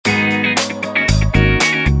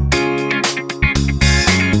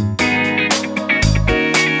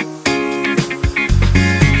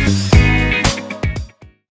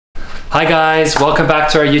Hi guys, welcome back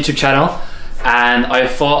to our YouTube channel, and I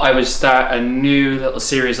thought I would start a new little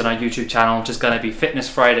series on our YouTube channel, just gonna be Fitness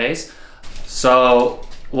Fridays. So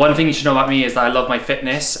one thing you should know about me is that I love my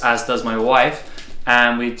fitness, as does my wife,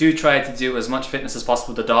 and we do try to do as much fitness as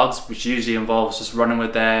possible with the dogs, which usually involves just running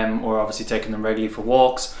with them or obviously taking them regularly for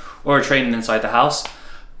walks or training inside the house.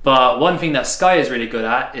 But one thing that Skye is really good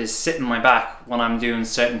at is sitting my back when I'm doing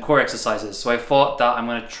certain core exercises. So I thought that I'm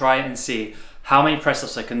gonna try and see how many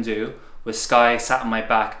press-ups I can do with Skye sat on my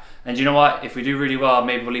back. And you know what, if we do really well,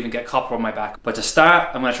 maybe we'll even get Copper on my back. But to start,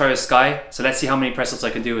 I'm gonna try with Skye. So let's see how many press-ups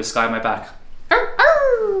I can do with Skye on my back.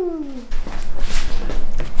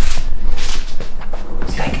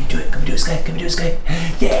 Skye, can you do it? Can we do it, Skye? Can we do it, Skye?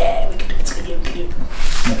 Yeah, we can do it, Skye, we can do it.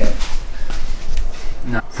 Okay.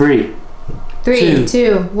 Now, 3,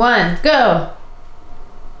 2, 1, go!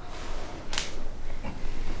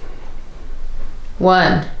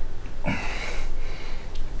 1,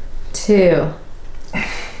 2,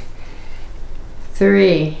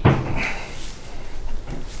 3,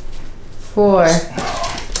 4.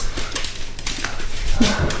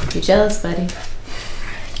 You jealous, buddy?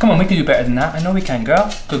 Come on, we can do better than that. I know we can,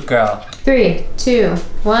 girl. Good girl. 3, 2,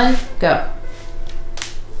 1, go.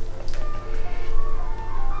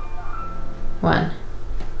 1,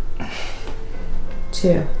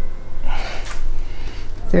 2,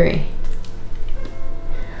 3,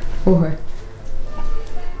 4,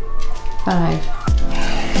 5,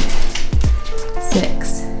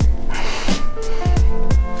 6,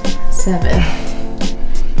 7,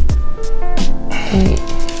 8,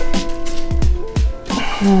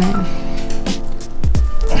 9,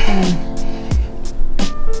 10,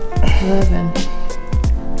 11,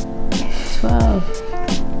 12,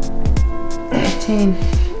 13,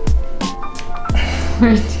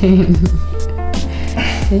 14,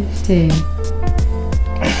 15,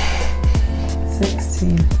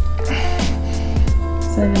 16,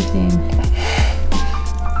 17,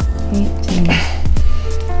 18,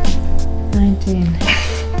 19,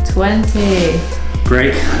 20.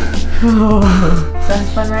 Break. Oh, sounds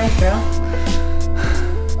fun, right, girl?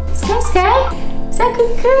 Skye, Skye? Is that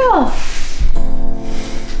good girl?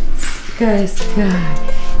 Skye, Skye.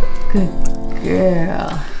 Good girl.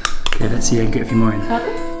 Okay, let's see if I can get a few more in.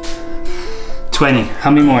 Copper? 20. How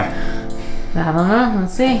many more? I don't know.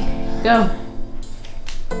 Let's see. Go.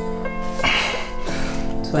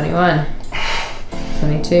 21,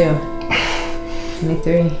 22,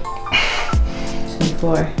 23,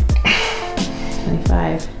 24,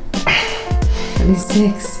 25,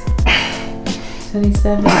 26,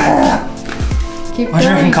 27. Keep What's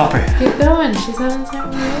your going. Copper? Keep going. She's having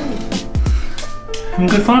time already. Having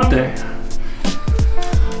good fun up there.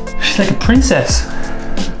 She's like a princess.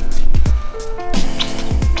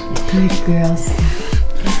 Good girls.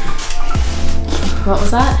 What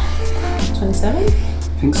was that? 27?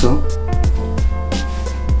 I think so.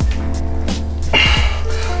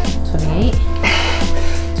 28,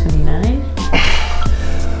 29,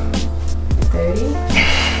 30,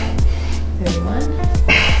 31,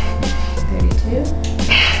 32,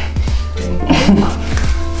 33.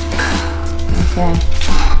 Okay,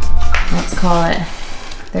 let's call it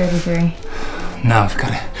 33. No, we've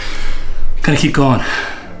gotta keep going.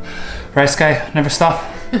 Right, Skye, never stop.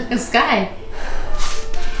 Skye.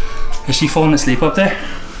 Is she falling asleep up there?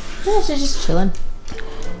 Yeah, she's just chilling.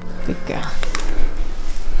 Good girl.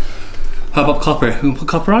 How about Copper? We put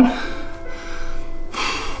Copper on?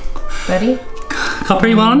 Ready? Copper,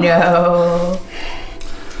 you on? No.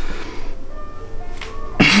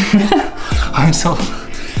 I'm so...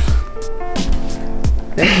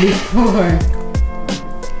 34,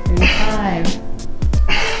 35,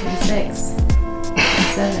 36,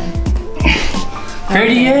 37.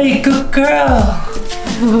 38, good girl!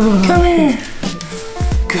 Come here!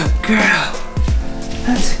 Good girl!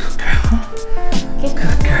 That's a good girl, huh? Good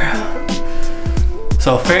girl.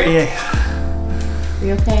 So 38. Are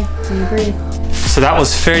you okay? Can you breathe? So that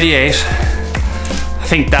was 38. I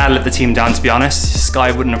think Dad let the team down, to be honest.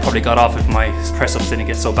 Skye wouldn't have probably got off if my press-ups didn't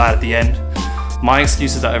get so bad at the end. My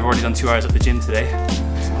excuse is that I've already done 2 hours at the gym today.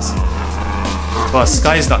 Well,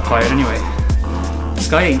 Skye's not tired anyway.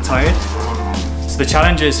 Skye ain't tired. So the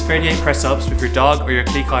challenge is 38 press-ups with your dog or your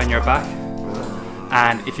Klee Kai on your back.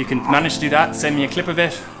 And if you can manage to do that, send me a clip of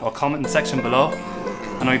it or comment in the section below.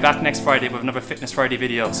 And I'll be back next Friday with another Fitness Friday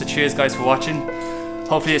video. So cheers guys for watching.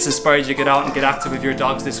 Hopefully it's inspired you to get out and get active with your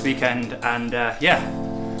dogs this weekend. And yeah,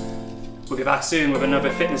 we'll be back soon with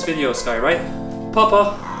another fitness video, Skye, right?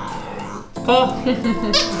 Papa! Pa!